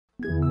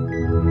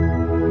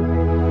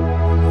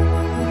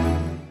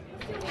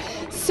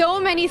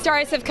many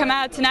stars have come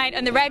out tonight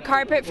on the red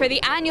carpet for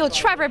the annual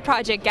Trevor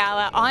Project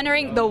Gala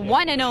honoring the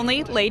one and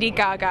only Lady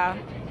Gaga.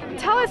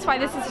 Tell us why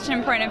this is such an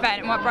important event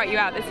and what brought you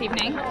out this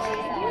evening.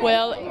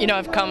 Well,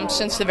 I've come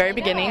since the very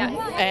beginning,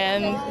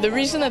 and the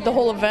reason that the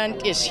whole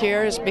event is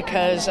here is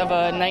because of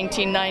a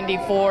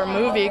 1994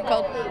 movie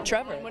called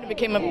Trevor. When it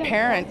became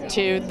apparent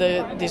to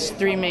these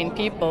three main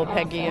people,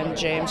 Peggy and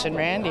James and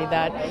Randy,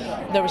 that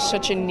there was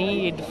such a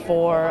need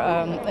for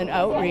an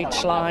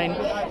outreach line,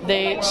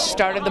 they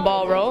started the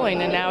ball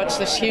rolling, and now it's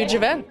this huge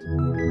event.